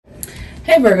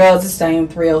Hey Virgos, it's Diane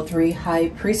 303 High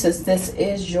Priestess. This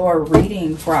is your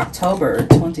reading for October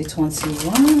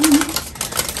 2021.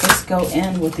 Let's go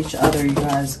in with each other, you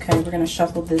guys. Okay, we're going to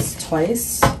shuffle this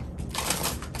twice.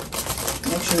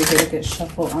 Make sure we get a good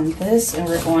shuffle on this. And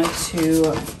we're going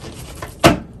to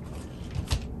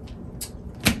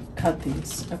cut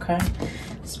these, okay?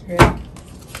 Spirit,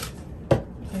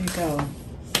 there you go.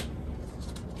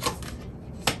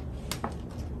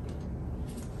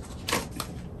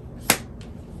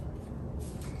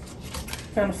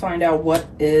 Trying to find out what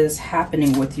is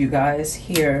happening with you guys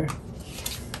here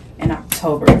in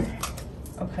October.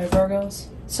 Okay, Virgos.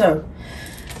 So,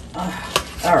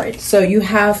 all right. So you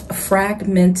have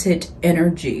fragmented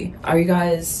energy. Are you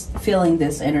guys feeling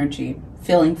this energy?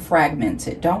 Feeling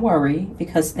fragmented? Don't worry,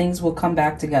 because things will come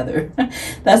back together.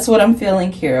 That's what I'm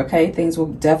feeling here. Okay, things will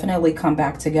definitely come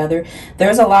back together.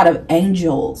 There's a lot of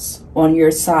angels on your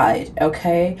side.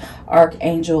 Okay,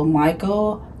 Archangel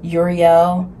Michael,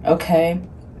 Uriel, okay,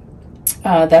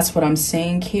 that's what I'm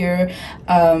seeing here.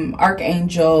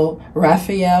 Archangel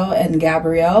Raphael and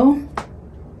Gabriel,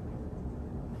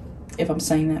 if I'm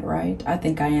saying that right. I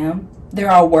think I am.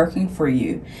 They're all working for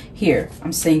you here.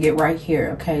 I'm seeing it right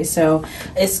here, okay? So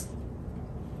it's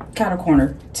got a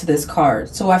corner to this card.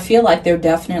 So I feel like they're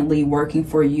definitely working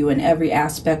for you in every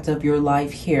aspect of your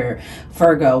life here,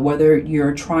 Virgo, whether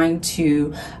you're trying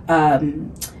to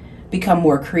become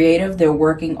more creative, they're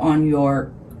working on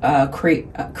your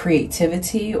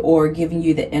creativity, or giving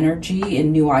you the energy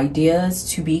and new ideas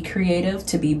to be creative,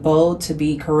 to be bold, to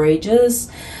be courageous,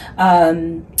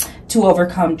 to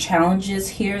overcome challenges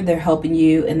here. They're helping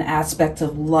you in the aspect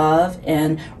of love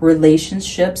and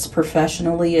relationships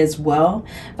professionally as well.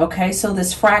 Okay, so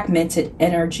this fragmented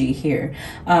energy here.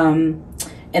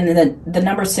 And then the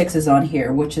number 6 is on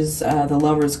here, which is the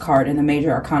Lover's card in the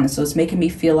Major Arcana. So it's making me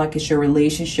feel like it's your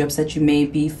relationships that you may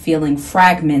be feeling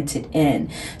fragmented in.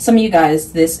 Some of you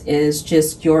guys, this is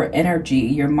just your energy,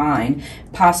 your mind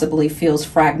possibly feels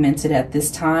fragmented at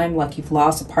this time, like you've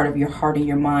lost a part of your heart and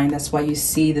your mind. That's why you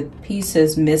see the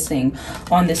pieces missing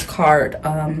on this card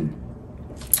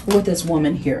with this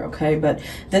woman here, okay? But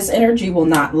this energy will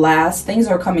not last. Things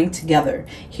are coming together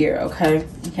here, okay?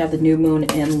 You have the new moon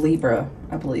in Libra,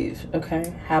 I believe,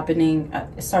 okay? Happening,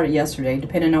 it started yesterday,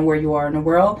 depending on where you are in the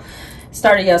world. It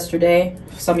started yesterday,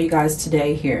 some of you guys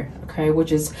today here, okay?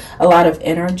 Which is a lot of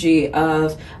energy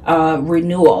of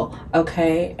renewal,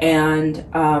 okay? And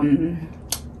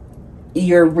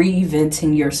you're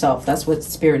reinventing yourself. That's what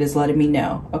Spirit is letting me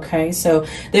know, okay? So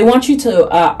they want you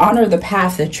to honor the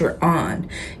path that you're on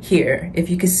here. If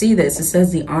you can see this, it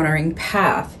says the honoring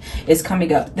path is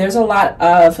coming up. There's a lot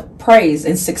of praise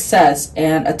and success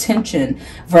and attention,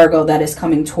 Virgo, that is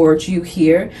coming towards you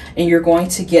here, and you're going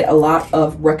to get a lot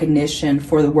of recognition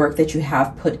for the work that you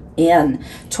have put in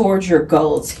towards your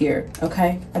goals here,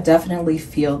 okay? I definitely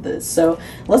feel this. So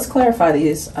let's clarify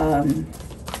these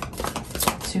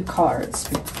two cards.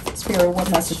 Spirit, what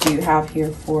message do you have here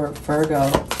for Virgo?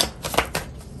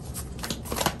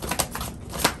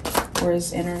 Where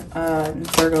is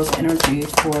Virgo's energy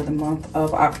for the month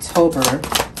of October?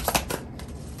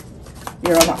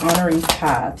 You're on the honoring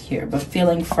path here, but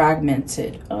feeling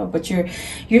fragmented. Oh, but you're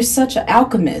such an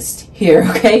alchemist here,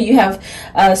 okay? You have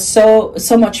so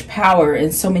much power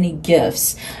and so many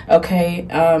gifts, okay?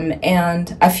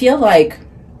 And I feel like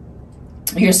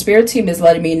your spirit team is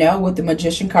letting me know with the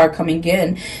Magician card coming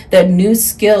in that new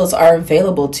skills are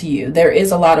available to you. There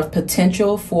is a lot of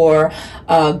potential for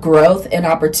growth and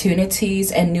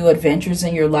opportunities, and new adventures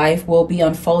in your life will be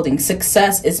unfolding.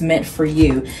 Success is meant for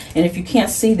you. And if you can't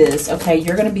see this, okay,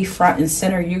 you're going to be front and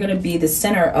center. You're going to be the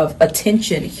center of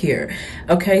attention here.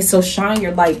 Okay, so shine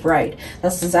your light bright.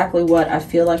 That's exactly what I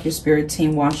feel like your spirit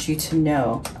team wants you to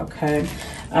know. Okay,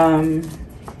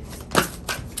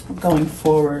 going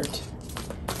forward,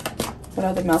 what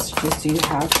other messages do you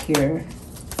have here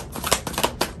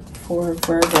for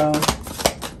Virgo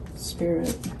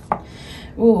Spirit?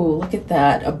 Ooh, look at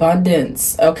that.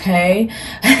 Abundance, okay?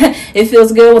 It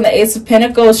feels good when the Ace of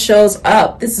Pentacles shows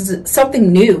up. This is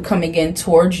something new coming in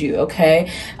towards you, okay?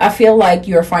 I feel like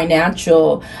your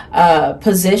financial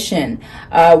position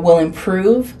will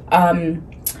improve.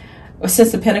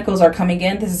 Since the Pentacles are coming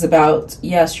in, this is about,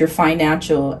 yes, your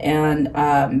financial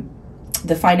and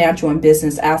the financial and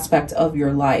business aspect of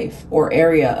your life, or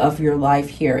area of your life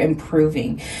here,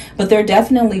 improving. But they're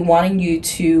definitely wanting you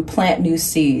to plant new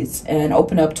seeds and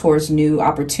open up towards new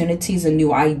opportunities and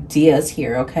new ideas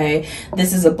here, okay?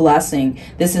 This is a blessing.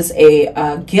 This is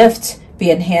a gift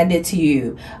being handed to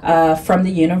you from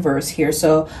the universe here.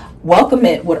 So welcome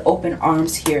it with open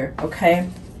arms here, okay?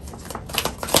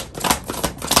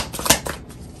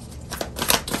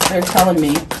 They're telling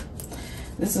me,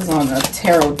 this is on a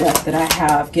tarot deck that I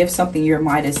have. Give something your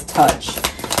Midas touch.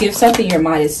 Give something your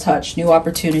Midas touch. New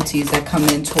opportunities that come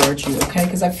in towards you, okay?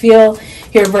 Because I feel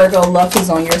here, Virgo, luck is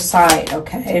on your side,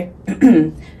 okay?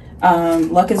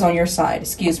 Luck is on your side.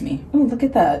 Excuse me. Oh, look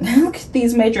at that. Look at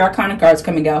these major arcana cards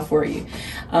coming out for you.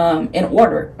 In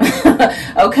order.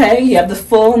 Okay, you have the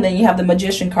Fool, and then you have the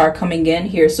Magician card coming in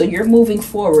here. So you're moving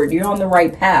forward. You're on the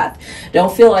right path.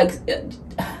 Don't feel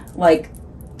like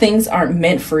things aren't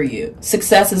meant for you.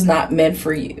 Success is not meant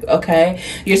for you, okay?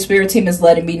 Your spirit team is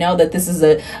letting me know that this is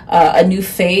a new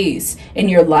phase in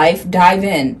your life. Dive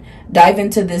in. Dive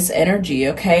into this energy,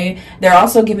 okay? They're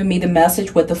also giving me the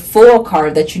message with the Fool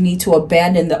card that you need to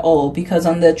abandon the old, because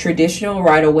on the traditional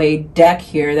right-away deck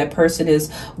here, that person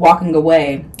is walking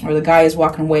away, or the guy is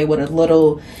walking away with a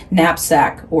little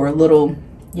knapsack or a little,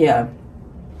 yeah,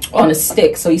 on a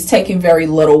stick. So he's taking very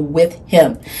little with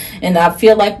him. And I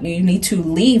feel like you need to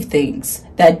leave things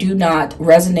that do not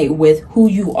resonate with who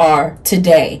you are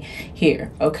today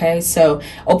here, okay? So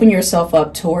open yourself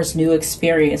up towards new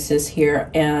experiences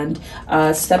here, and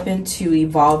step into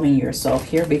evolving yourself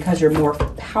here, because you're more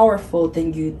powerful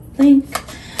than you think,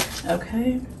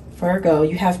 okay? Virgo,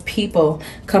 you have people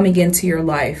coming into your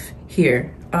life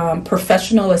here.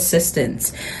 Professional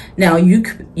assistants. Now you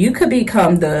could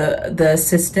become the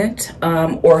assistant,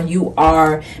 or you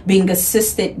are being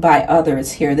assisted by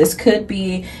others here. This could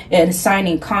be in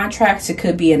signing contracts. It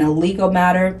could be in a legal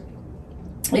matter.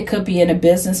 It could be in a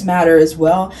business matter as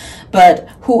well. But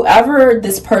whoever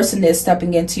this person is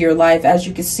stepping into your life, as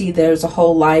you can see, there's a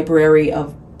whole library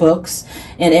of books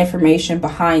and information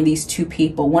behind these two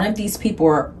people. One of these people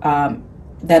are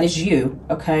that is you,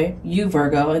 okay? You,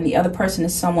 Virgo, and the other person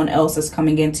is someone else that's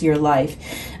coming into your life,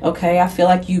 okay? I feel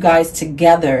like you guys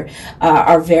together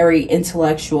are very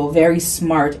intellectual, very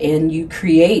smart, and you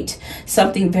create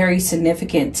something very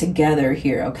significant together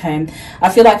here, okay? I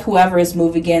feel like whoever is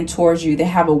moving in towards you, they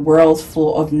have a world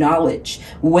full of knowledge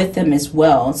with them as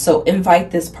well. So invite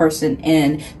this person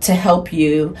in to help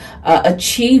you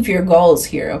achieve your goals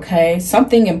here, okay?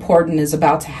 Something important is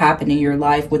about to happen in your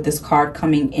life with this card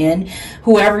coming in.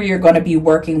 Whoever you're going to be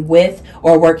working with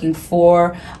or working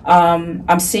for,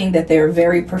 I'm seeing that they're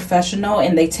very professional,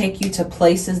 and they take you to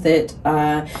places that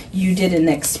you didn't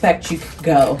expect you could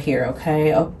go here,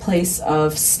 okay? A place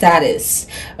of status,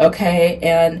 okay?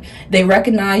 And they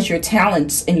recognize your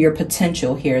talents and your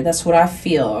potential here. That's what I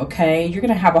feel, okay? You're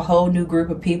going to have a whole new group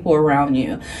of people around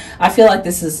you. I feel like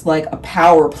this is like a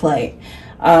power play.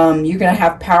 You're going to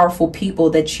have powerful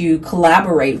people that you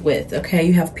collaborate with, okay?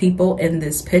 You have people in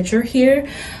this picture here,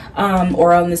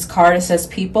 or on this card it says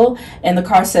people, and the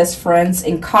card says friends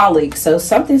and colleagues. So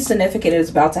something significant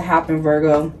is about to happen,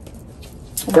 Virgo,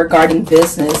 regarding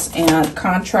business and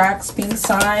contracts being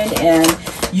signed, and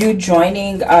you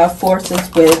joining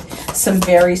forces with some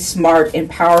very smart and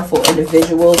powerful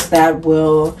individuals that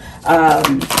will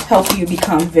help you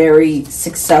become very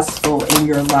successful in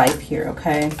your life here,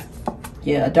 okay?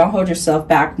 Yeah, don't hold yourself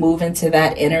back. Move into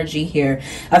that energy here.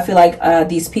 I feel like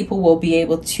these people will be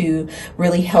able to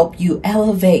really help you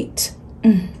elevate.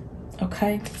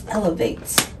 Okay? Elevate.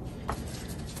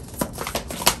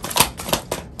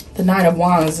 The Nine of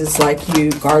Wands is like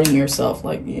you guarding yourself,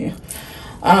 like you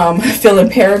feeling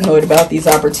paranoid about these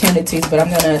opportunities. But I'm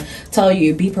going to tell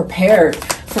you, be prepared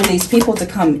for these people to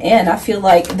come in. I feel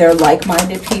like they're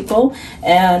like-minded people,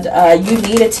 and you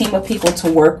need a team of people to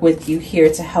work with you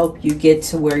here to help you get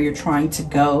to where you're trying to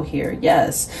go here.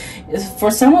 Yes,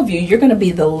 for some of you, you're going to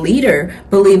be the leader,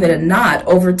 believe it or not,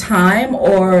 over time,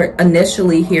 or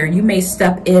initially here you may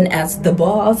step in as the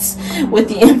boss with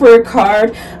the Emperor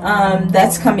card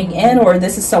that's coming in, or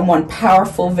this is someone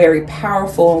powerful, very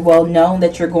powerful and well known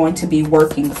that you're going to be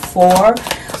working for,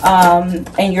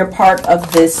 and you're part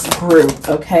of this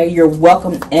group. Okay, you're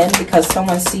welcome in because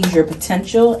someone sees your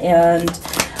potential, and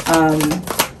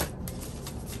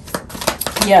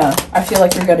yeah, I feel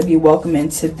like you're going to be welcome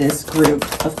into this group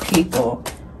of people.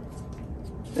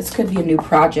 This could be a new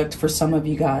project for some of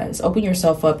you guys. Open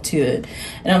yourself up to it.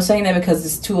 And I'm saying that because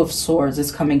this Two of Swords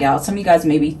is coming out. Some of you guys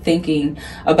may be thinking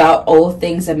about old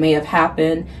things that may have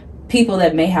happened, people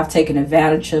that may have taken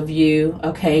advantage of you.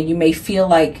 Okay, you may feel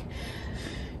like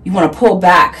you want to pull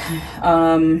back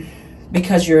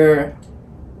because you're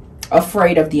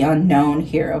afraid of the unknown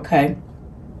here, okay?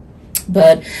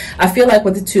 But I feel like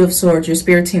with the Two of Swords, your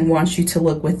spirit team wants you to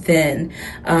look within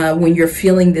when you're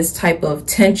feeling this type of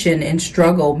tension and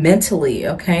struggle mentally,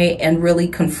 okay? And really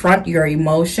confront your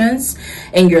emotions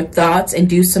and your thoughts and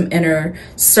do some inner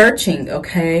searching,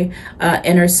 okay?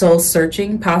 Inner soul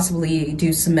searching, possibly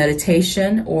do some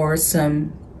meditation or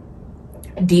some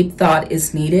deep thought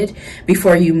is needed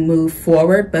before you move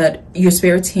forward, but your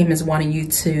spirit team is wanting you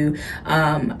to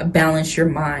balance your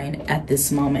mind at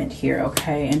this moment here,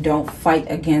 okay? And don't fight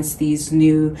against these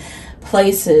new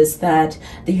places that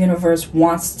the universe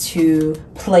wants to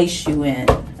place you in,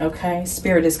 okay?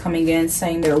 Spirit is coming in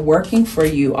saying they're working for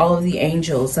you. All of the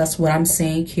angels, that's what I'm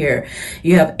seeing here.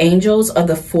 You have angels of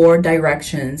the 4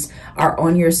 directions are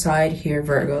on your side here,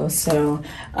 Virgo. So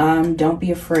don't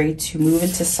be afraid to move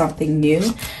into something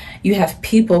new. You have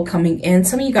people coming in.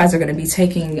 Some of you guys are going to be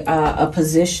taking a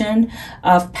position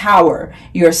of power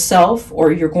yourself,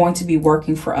 or you're going to be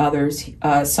working for others,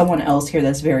 someone else here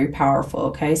that's very powerful,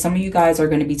 okay? Some of you guys are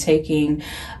going to be taking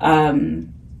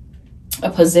a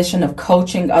position of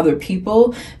coaching other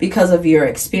people because of your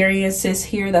experiences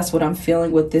here. That's what I'm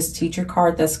feeling with this teacher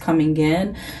card that's coming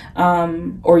in.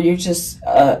 Or you're just,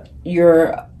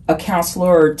 you're a counselor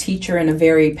or teacher in a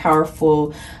very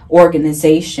powerful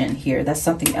organization here. That's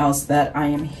something else that I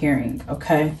am hearing,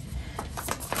 okay?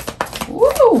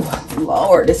 Woo,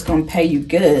 Lord, it's gonna pay you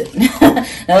good.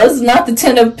 Now, this is not the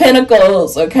 10 of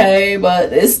Pentacles, okay?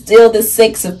 But it's still the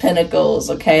 6 of Pentacles,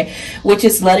 okay? Which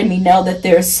is letting me know that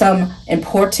there's some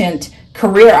important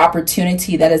career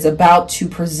opportunity that is about to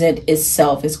present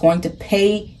itself. It's going to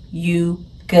pay you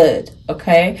good,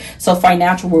 okay? So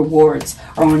financial rewards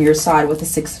are on your side with the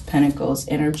 6 of Pentacles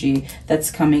energy that's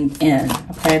coming in,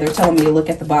 okay? They're telling me to look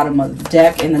at the bottom of the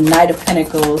deck, and the Knight of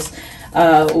Pentacles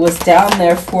was down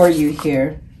there for you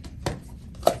here,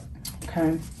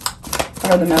 okay?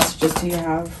 What other messages do you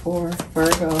have for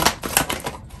Virgo?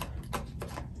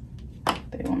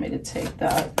 They want me to take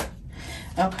that.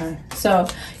 Okay, so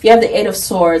you have the 8 of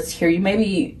Swords here. You may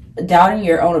be doubting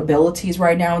your own abilities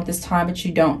right now at this time, but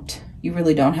you don't. You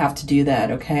really don't have to do that,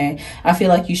 okay? I feel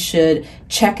like you should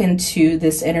check into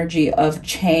this energy of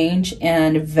change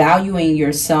and valuing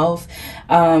yourself,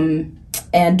 and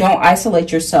don't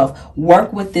isolate yourself.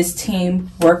 Work with this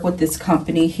team, work with this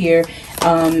company here,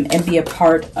 and be a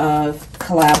part of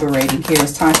collaborating here.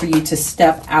 It's time for you to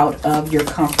step out of your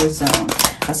comfort zone.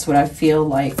 That's what I feel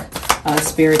like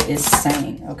Spirit is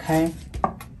saying, okay?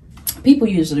 People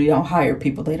usually don't hire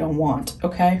people they don't want,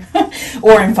 okay?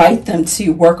 Or invite them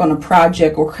to work on a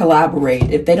project or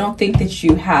collaborate. If they don't think that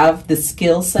you have the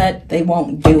skill set, they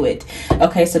won't do it,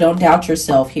 okay? So don't doubt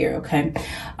yourself here, okay?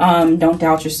 Don't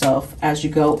doubt yourself as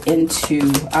you go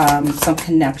into some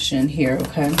connection here,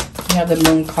 okay? You have the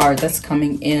Moon card that's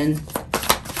coming in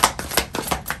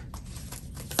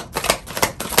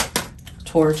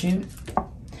towards you.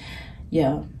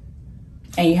 Yeah.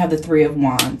 And you have the 3 of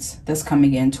Wands that's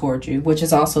coming in towards you, which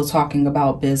is also talking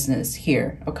about business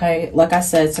here, okay? Like I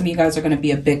said, some of you guys are going to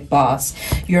be a big boss.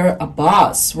 You're a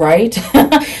boss, right?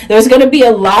 There's going to be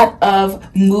a lot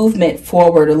of movement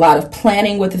forward, a lot of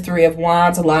planning with the 3 of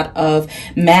Wands, a lot of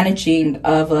managing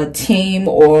of a team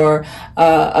or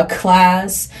a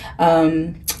class.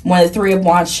 When the 3 of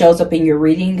Wands shows up in your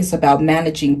reading, it's about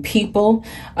managing people.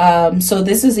 So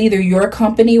this is either your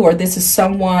company or this is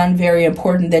someone very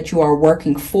important that you are working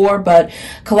for, but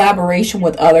collaboration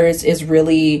with others is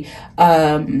really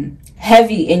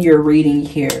heavy in your reading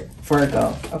here,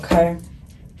 Virgo, okay?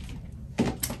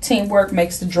 Teamwork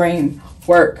makes the dream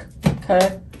work,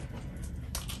 okay?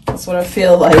 That's what I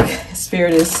feel like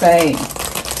Spirit is saying.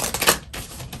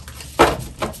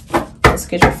 Let's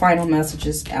get your final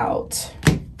messages out.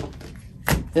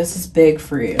 This is big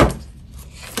for you.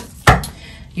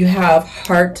 You have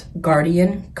Heart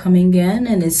Guardian coming in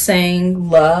and is saying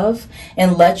love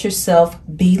and let yourself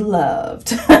be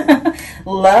loved.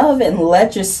 Love and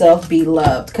let yourself be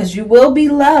loved, because you will be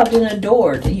loved and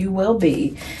adored. You will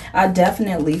be. I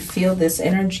definitely feel this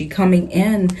energy coming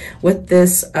in with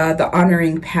this, the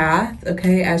honoring path,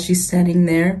 okay, as she's standing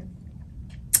there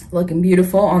looking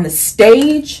beautiful on the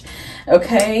stage,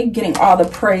 okay, getting all the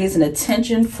praise and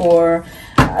attention for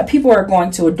people are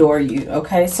going to adore you,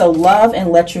 okay? So love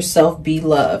and let yourself be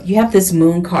loved. You have this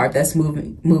Moon card that's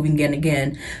moving in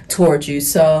again towards you.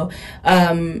 So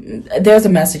there's a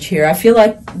message here. I feel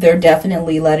like they're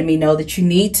definitely letting me know that you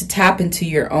need to tap into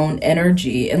your own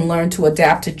energy and learn to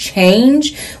adapt to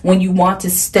change. When you want to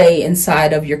stay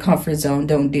inside of your comfort zone,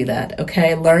 don't do that,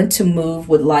 okay? Learn to move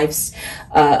with life's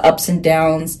ups and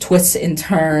downs, twists and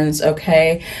turns,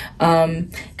 okay?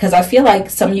 Because I feel like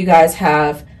some of you guys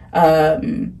have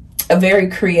a very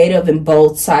creative and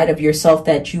bold side of yourself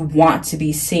that you want to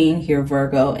be seeing here,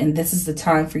 Virgo. And this is the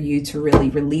time for you to really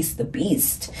release the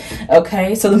beast.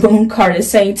 Okay, so the Moon card is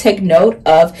saying take note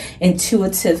of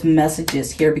intuitive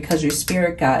messages here, because your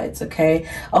spirit guides, okay,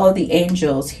 all of the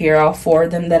angels here, all 4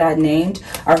 of them that I named,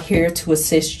 are here to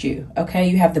assist you. Okay,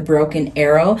 you have the broken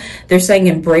arrow. They're saying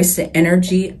embrace the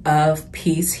energy of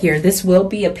peace here. This will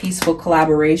be a peaceful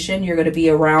collaboration. You're going to be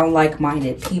around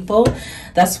like-minded people.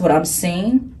 That's what I'm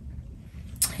seeing.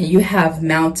 You have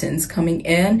mountains coming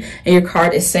in, and your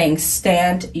card is saying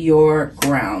stand your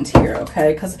ground here,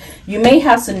 okay? Because you may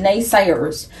have some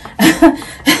naysayers,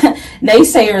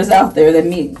 naysayers out there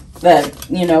that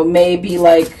you know, may be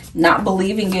like not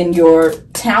believing in your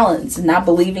talents, not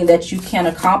believing that you can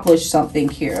accomplish something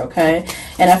here, okay?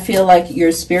 And I feel like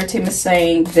your spirit team is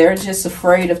saying they're just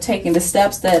afraid of taking the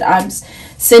steps that I'm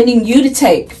sending you to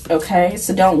take, okay?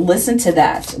 So don't listen to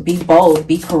that. Be bold,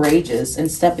 be courageous,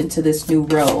 and step into this new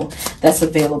role that's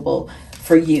available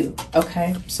for you,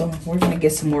 okay? So we're going to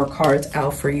get some more cards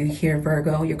out for you here,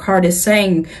 Virgo. Your card is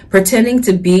saying pretending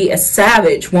to be a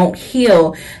savage won't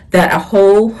heal that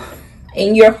hole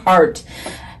in your heart.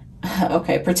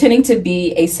 Okay, pretending to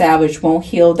be a savage won't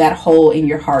heal that hole in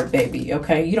your heart, baby,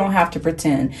 okay? You don't have to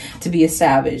pretend to be a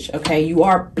savage, okay? You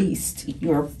are a beast.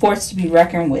 You are forced to be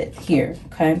reckoned with here,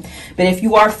 okay? But if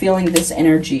you are feeling this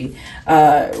energy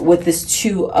with this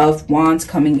 2 of Wands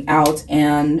coming out,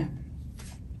 and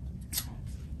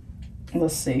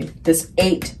let's see, this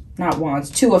 8, not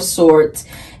Wands, 2 of Swords,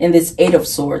 and this 8 of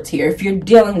Swords here. If you're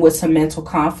dealing with some mental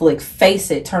conflict, face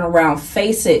it, turn around,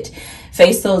 face it.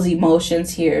 Face those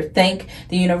emotions here. Thank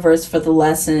the universe for the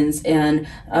lessons and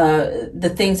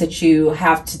the things that you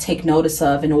have to take notice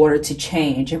of in order to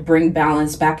change and bring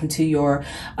balance back into your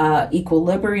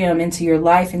equilibrium, into your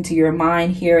life, into your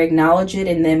mind here. Acknowledge it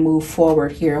and then move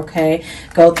forward here, okay?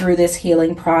 Go through this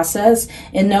healing process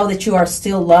and know that you are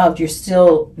still loved. You're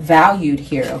still valued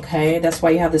here, okay? That's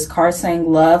why you have this card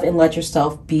saying love and let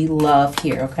yourself be loved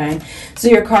here, okay? So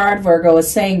your card, Virgo,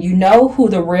 is saying you know who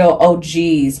the real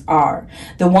OGs are.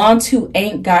 The ones who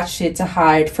ain't got shit to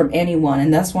hide from anyone.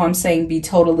 And that's why I'm saying be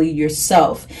totally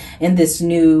yourself in this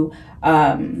new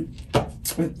adventure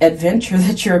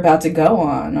that you're about to go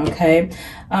on, okay?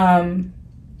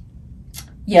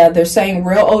 Yeah, they're saying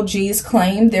real OGs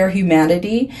claim their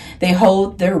humanity. They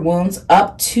hold their wounds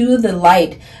up to the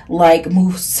light like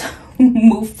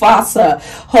Mufasa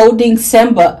holding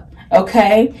Simba,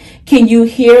 okay? Can you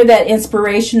hear that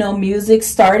inspirational music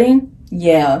starting?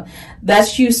 Yeah,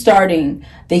 that's you starting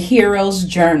the hero's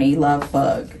journey, love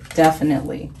bug.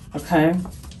 Definitely. Okay.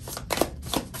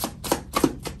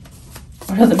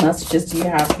 What other messages do you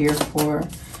have here for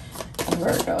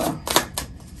Virgo?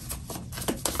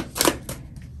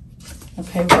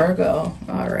 Okay, Virgo.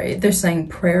 All right. They're saying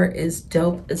prayer is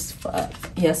dope as fuck.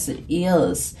 Yes, it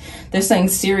is. They're saying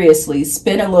seriously,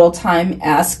 spend a little time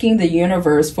asking the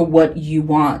universe for what you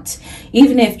want.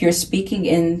 Even if you're speaking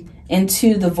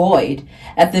into the void,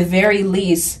 at the very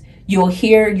least, you'll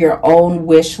hear your own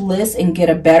wish list and get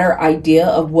a better idea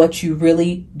of what you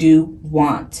really do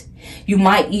want. You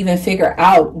might even figure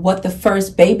out what the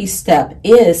first baby step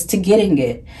is to getting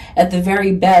it. At the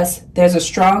very best, there's a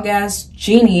strong-ass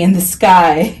genie in the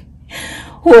sky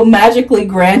who will magically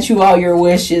grant you all your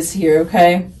wishes here,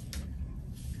 okay?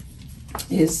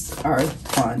 These are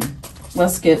fun.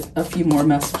 Let's get a few more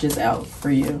messages out for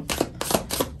you.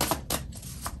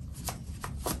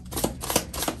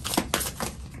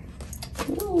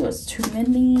 Ooh, it's too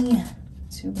many.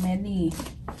 Too many.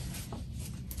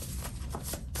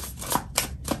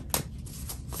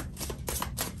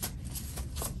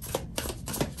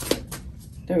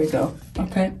 There we go.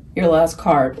 Okay, your last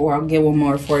card, or I'll get one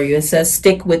more for you. It says,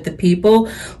 stick with the people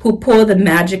who pull the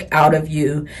magic out of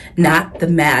you, not the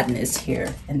madness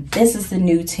here. And this is the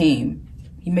new team.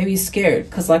 You may be scared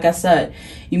because, like I said,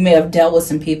 you may have dealt with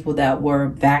some people that were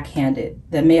backhanded,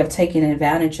 that may have taken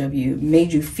advantage of you,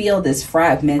 made you feel this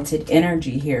fragmented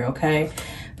energy here, okay?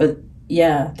 But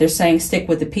yeah, they're saying stick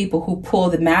with the people who pull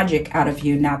the magic out of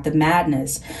you, not the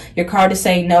madness. Your card is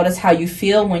saying notice how you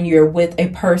feel when you're with a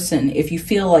person. If you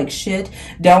feel like shit,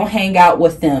 don't hang out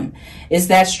with them. It's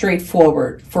that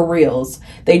straightforward, for reals.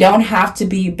 They don't have to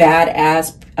be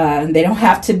they don't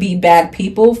have to be bad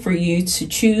people for you to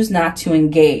choose not to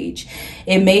engage.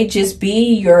 It may just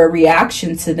be your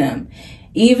reaction to them.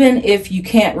 Even if you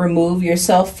can't remove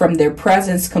yourself from their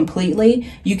presence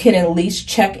completely, you can at least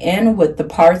check in with the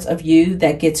parts of you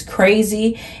that gets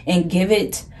crazy and give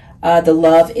it the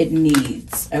love it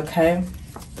needs, okay?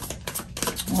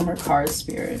 One more card,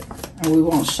 Spirit. And we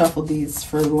won't shuffle these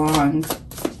for long.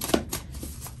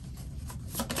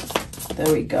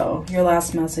 There we go. Your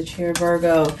last message here,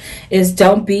 Virgo, is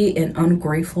don't be an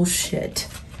ungrateful shit.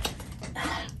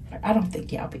 I don't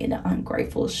think y'all being an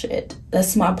ungrateful shit.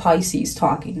 That's my Pisces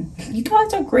talking. You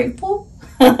guys are grateful.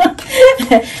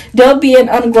 Don't be an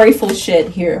ungrateful shit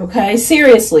here, okay?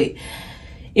 Seriously.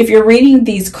 If you're reading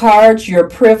these cards, you're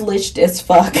privileged as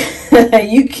fuck.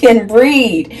 You can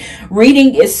read.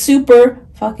 Reading is super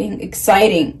fucking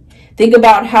exciting. Think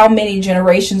about how many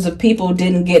generations of people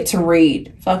didn't get to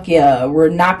read. Fuck yeah, we're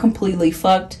not completely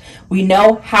fucked. We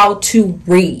know how to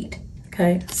read.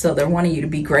 Okay, so they're wanting you to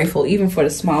be grateful even for the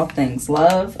small things.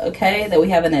 Love, okay, that we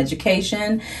have an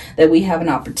education, that we have an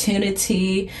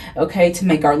opportunity, okay, to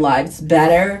make our lives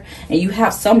better. And you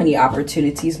have so many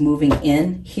opportunities moving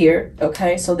in here,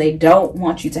 okay? So they don't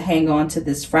want you to hang on to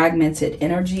this fragmented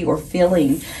energy or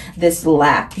feeling this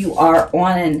lack. You are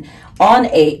on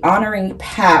a honoring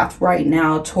path right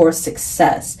now towards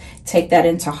success. Take that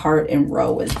into heart and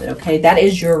roll with it, okay? That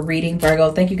is your reading,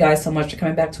 Virgo. Thank you guys so much for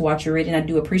coming back to watch your reading. I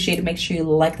do appreciate it. Make sure you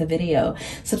like the video.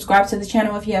 Subscribe to the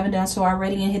channel if you haven't done so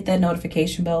already, and hit that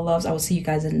notification bell, loves. I will see you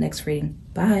guys in the next reading.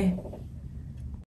 Bye.